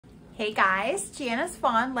Hey guys, Janice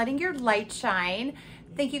Vaughn, letting your light shine.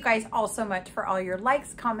 Thank you guys all so much for all your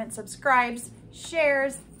likes, comments, subscribes,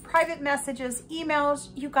 shares, private messages, emails.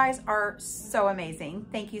 You guys are so amazing.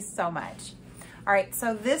 Thank you so much. All right,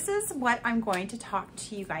 so this is what I'm going to talk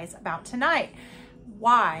to you guys about tonight.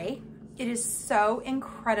 Why it is so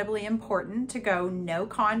incredibly important to go no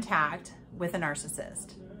contact with a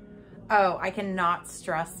narcissist. Oh, I cannot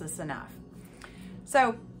stress this enough.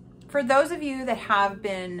 So for those of you that have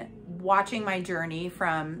been watching my journey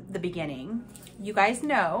from the beginning, you guys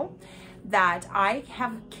know that I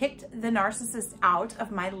have kicked the narcissist out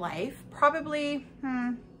of my life probably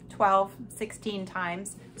 12, 16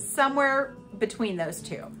 times, somewhere between those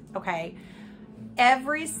two, okay?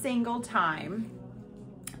 Every single time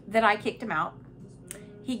that I kicked him out,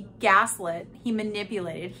 he gaslit, he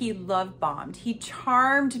manipulated, he love bombed, he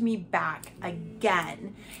charmed me back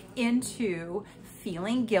again into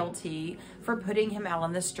feeling guilty for putting him out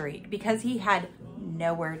on the street because he had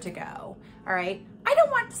nowhere to go, all right? I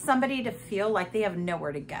don't want somebody to feel like they have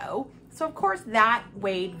nowhere to go. So of course that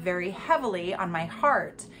weighed very heavily on my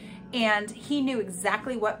heart, and he knew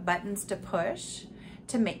exactly what buttons to push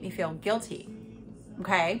to make me feel guilty,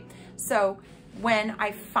 okay? So when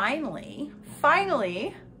I finally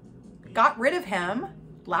got rid of him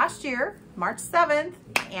last year, March 7th,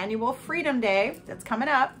 annual Freedom Day that's coming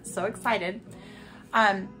up, so excited.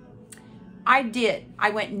 I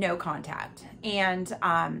went no contact, and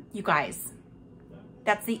you guys,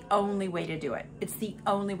 that's the only way to do it. It's the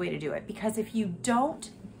only way to do it, because if you don't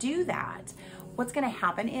do that, what's going to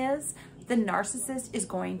happen is the narcissist is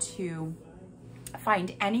going to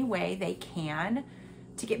find any way they can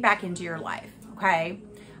to get back into your life, okay?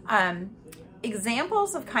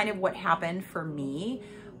 Examples of kind of what happened for me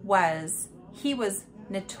was he was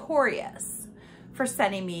notorious for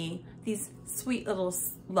sending me these sweet little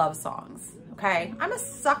love songs, okay? I'm a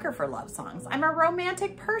sucker for love songs. I'm a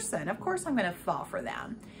romantic person. Of course I'm gonna fall for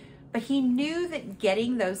them. But he knew that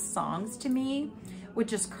getting those songs to me would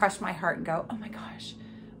just crush my heart and go, oh my gosh,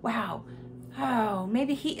 wow, oh,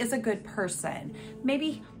 maybe he is a good person.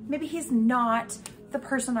 Maybe he's not the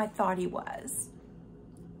person I thought he was.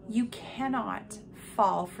 You cannot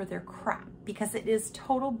fall for their crap because it is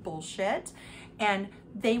total bullshit, and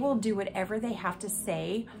they will do whatever they have to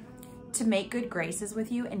say to make good graces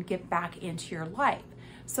with you and get back into your life.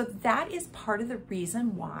 So that is part of the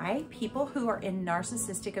reason why people who are in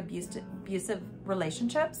narcissistic abusive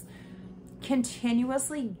relationships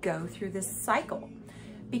continuously go through this cycle,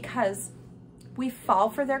 because we fall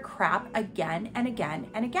for their crap again and again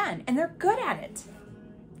and again, and they're good at it.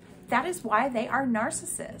 That is why they are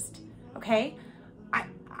narcissists, okay?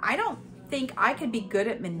 I don't think I could be good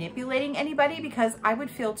at manipulating anybody because I would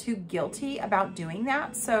feel too guilty about doing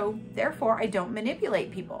that. So therefore I don't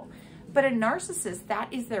manipulate people. But a narcissist,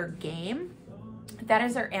 that is their game. That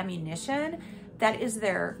is their ammunition. That is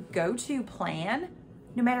their go-to plan,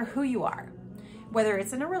 no matter who you are. Whether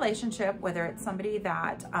it's in a relationship, whether it's somebody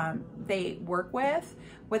that they work with,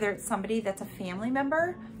 whether it's somebody that's a family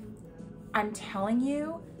member, I'm telling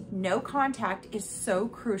you, no contact is so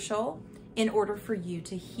crucial in order for you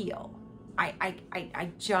to heal. I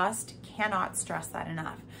just cannot stress that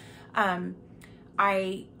enough.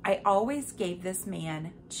 I always gave this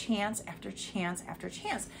man chance after chance after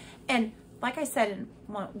chance. And like I said in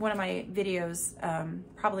one of my videos,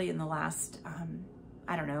 probably in the last,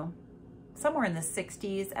 I don't know, somewhere in the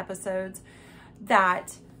 60s episodes,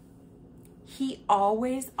 that he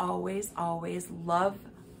always love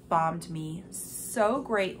bombed me so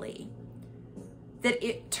greatly that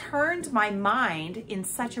it turned my mind in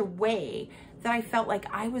such a way that I felt like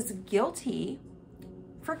I was guilty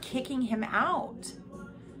for kicking him out.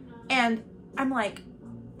 And I'm like,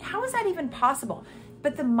 how is that even possible?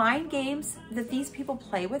 But the mind games that these people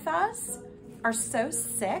play with us are so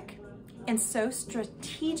sick and so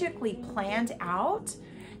strategically planned out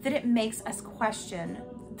that it makes us question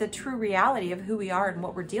the true reality of who we are and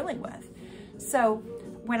what we're dealing with. So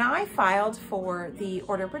when I filed for the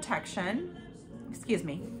order of protection, excuse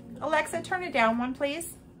me, Alexa, turn it down one,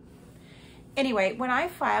 please. Anyway, when I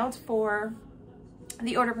filed for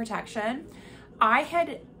the order of protection, I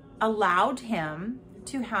had allowed him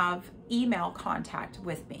to have email contact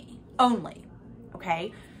with me only,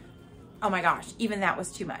 okay? Oh my gosh, even that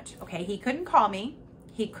was too much, okay? He couldn't call me,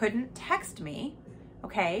 he couldn't text me,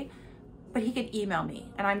 okay? But he could email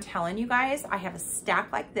me. And I'm telling you guys, I have a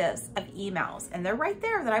stack like this of emails, and they're right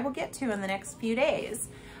there that I will get to in the next few days,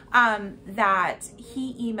 that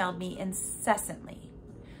he emailed me incessantly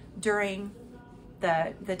during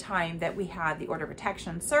the time that we had the order of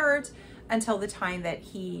protection served until the time that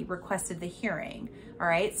he requested the hearing. All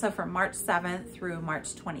right, so from March 7th through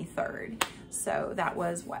March 23rd. So that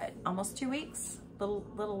was what, almost 2 weeks,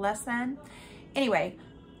 little less than. Anyway,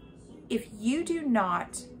 if you do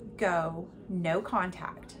not go no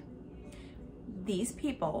contact, these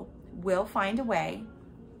people will find a way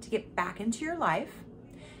to get back into your life.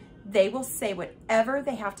 They will say whatever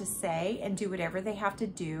they have to say and do whatever they have to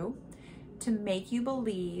do to make you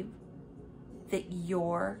believe that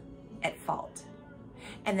you're at fault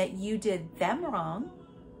and that you did them wrong.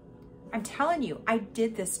 I'm telling you, I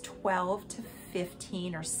did this 12 to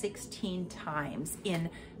 15 or 16 times in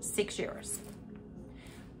 6 years.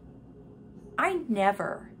 I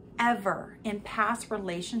never, ever in past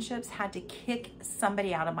relationships had to kick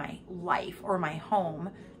somebody out of my life or my home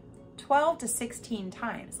 12 to 16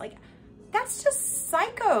 times. Like, that's just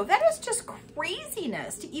psycho. That is just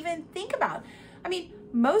craziness to even think about. I mean,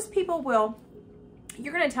 most people will,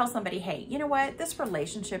 you're going to tell somebody, hey, you know what? This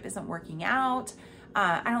relationship isn't working out.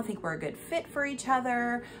 I don't think we're a good fit for each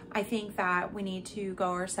other. I think that we need to go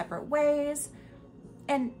our separate ways.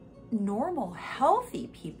 And normal, healthy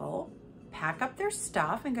people pack up their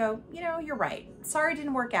stuff and go, you know, you're right. Sorry it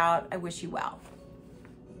didn't work out. I wish you well.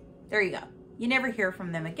 There you go. You never hear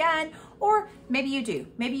from them again. Or maybe you do.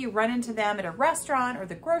 Maybe you run into them at a restaurant or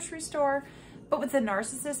the grocery store. But with the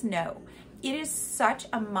narcissist, no. It is such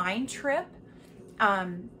a mind trip.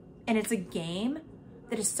 And it's a game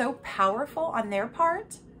that is so powerful on their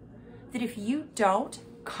part that if you don't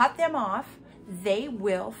cut them off, they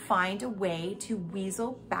will find a way to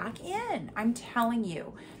weasel back in. I'm telling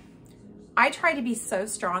you. I tried to be so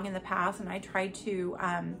strong in the past, and I tried to,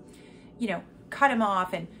 you know, cut him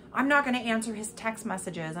off, and I'm not going to answer his text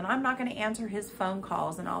messages, and I'm not going to answer his phone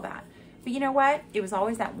calls and all that. But you know what? It was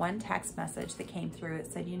always that one text message that came through.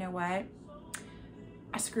 It said, you know what?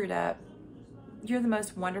 I screwed up. You're the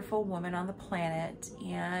most wonderful woman on the planet,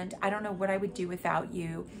 and I don't know what I would do without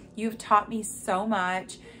you. You've taught me so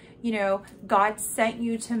much. You know, God sent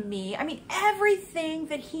you to me. I mean, everything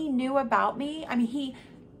that he knew about me. I mean, he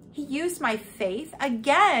used my faith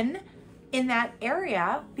again in that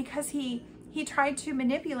area because he tried to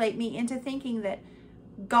manipulate me into thinking that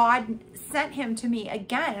God sent him to me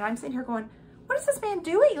again. And I'm sitting here going, what is this man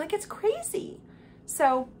doing? Like, it's crazy.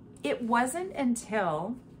 So it wasn't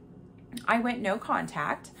until I went no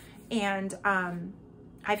contact, and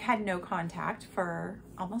I've had no contact for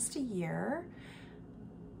almost a year.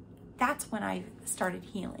 That's when I started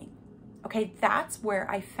healing. Okay, that's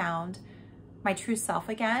where I found my true self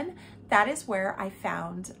again. That is where I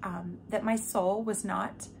found that my soul was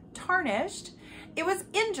not tarnished. It was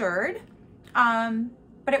injured,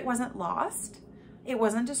 but it wasn't lost. It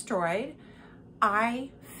wasn't destroyed. I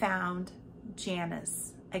found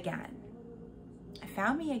Janice again. I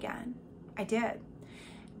found me again. I did.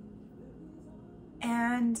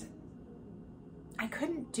 And I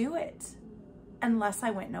couldn't do it unless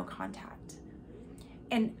I went no contact.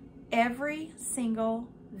 And every single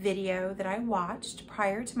video that I watched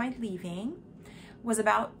prior to my leaving was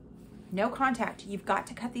about no contact. You've got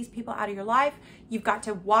to cut these people out of your life. You've got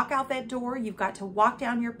to walk out that door. You've got to walk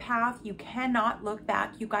down your path. You cannot look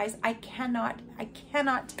back. You guys, I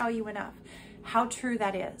cannot tell you enough how true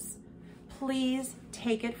that is. Please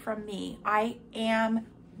take it from me. I am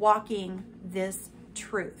walking this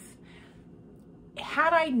truth.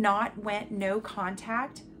 Had I not went no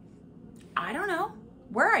contact, I don't know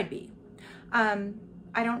where I'd be.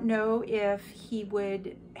 I don't know if he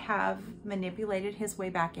would have manipulated his way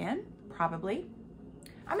back in, probably.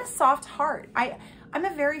 I'm a soft heart. I'm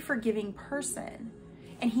a very forgiving person,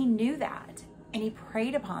 and he knew that, and he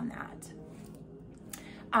preyed upon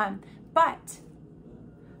that. But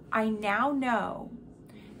I now know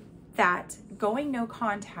that going no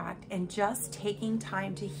contact and just taking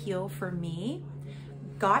time to heal for me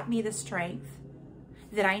got me the strength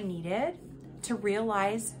that I needed to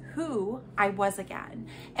realize who I was again.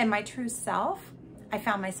 And my true self, I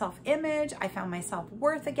found my self-image, I found my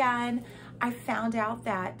self-worth again. I found out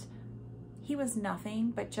that he was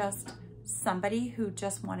nothing but just somebody who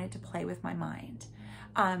just wanted to play with my mind.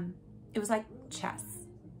 It was like chess.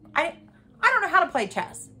 I don't know how to play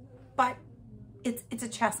chess, but it's a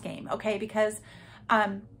chess game, okay? Because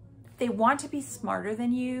they want to be smarter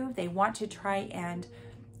than you. They want to try and,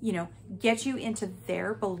 you know, get you into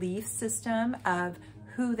their belief system of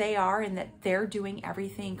who they are and that they're doing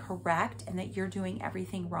everything correct and that you're doing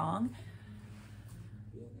everything wrong.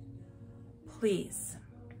 Please,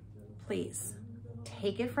 please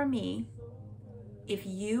take it from me. if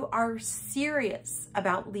you are serious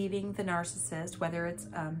about leaving the narcissist, whether it's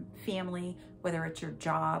family, whether it's your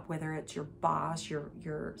job, whether it's your boss,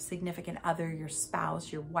 your significant other, your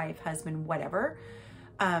spouse, your wife, husband, whatever,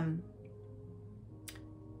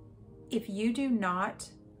 if you do not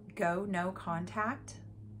go no contact,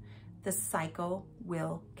 the cycle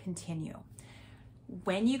will continue.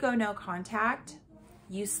 When you go no contact,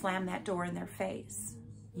 you slam that door in their face.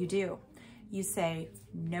 You do. You say,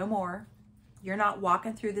 no more. You're not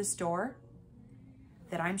walking through this door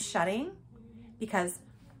that I'm shutting, because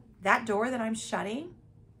that door that I'm shutting,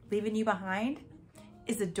 leaving you behind,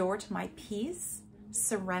 is a door to my peace,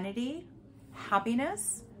 serenity,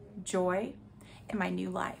 happiness, joy, and my new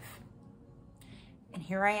life. And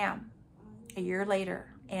here I am, a year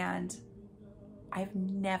later, and I've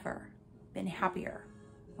never been happier,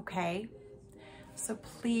 okay? So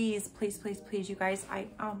please, please, please, please, you guys,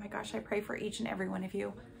 oh my gosh, I pray for each and every one of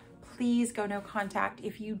you. Please go no contact.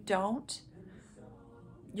 If you don't,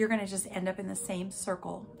 you're gonna just end up in the same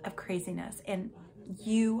circle of craziness, and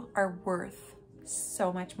you are worth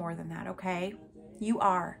so much more than that, okay? You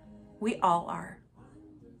are. We all are.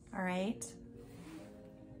 All right?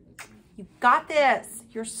 You got this.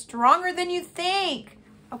 You're stronger than you think,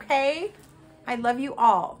 okay? I love you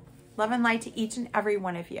all. Love and light to each and every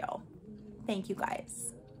one of you. Thank you,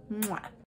 guys. Mwah.